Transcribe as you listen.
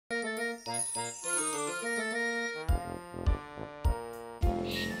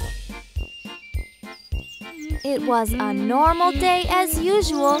It was a normal day as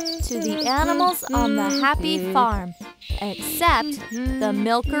usual to the animals on the happy farm, except the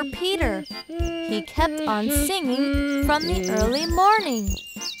milker Peter. He kept on singing from the early morning.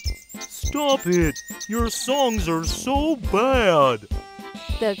 Stop it! Your songs are so bad!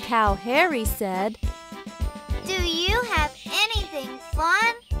 The cow Harry said, Do you have anything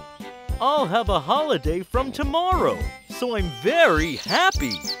fun? I'll have a holiday from tomorrow, so I'm very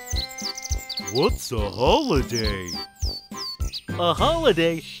happy. What's a holiday? A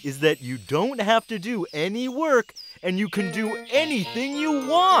holiday is that you don't have to do any work and you can do anything you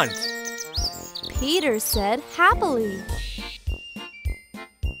want. Peter said happily.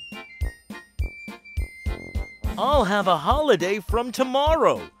 I'll have a holiday from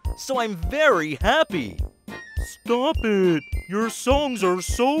tomorrow, so I'm very happy. Stop it! Your songs are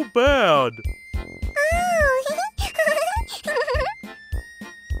so bad.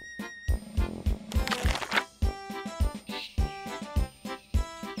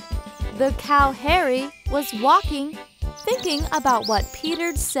 The cow Harry was walking, thinking about what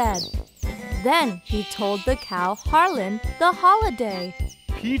Peter said. Then he told the cow Harlan the holiday.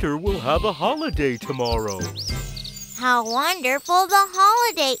 Peter will have a holiday tomorrow. How wonderful the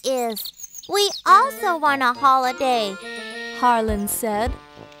holiday is! We also want a holiday, Harlan said.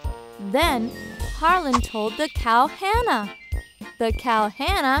 Then Harlan told the cow Hannah. The cow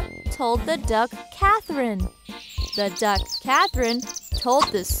Hannah told the duck Catherine. The duck Catherine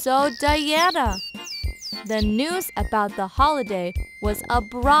told the sow Diana. The news about the holiday was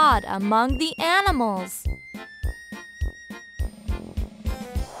abroad among the animals.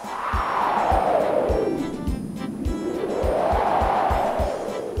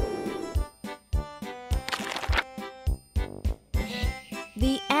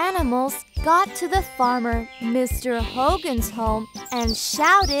 The animals got to the farmer Mr. Hogan's home and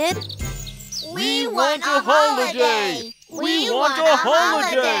shouted, We want a holiday! We want a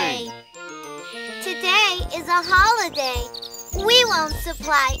holiday! Today is a holiday. We won't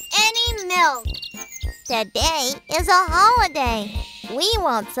supply any milk. Today is a holiday. We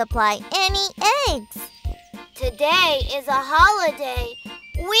won't supply any eggs. Today is a holiday.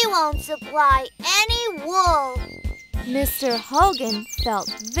 We won't supply any wool. Mr. Hogan felt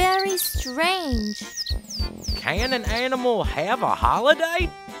very strange. Can an animal have a holiday?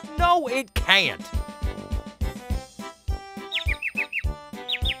 No, it can't.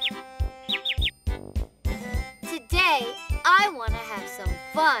 Today, I want to have some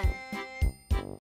fun.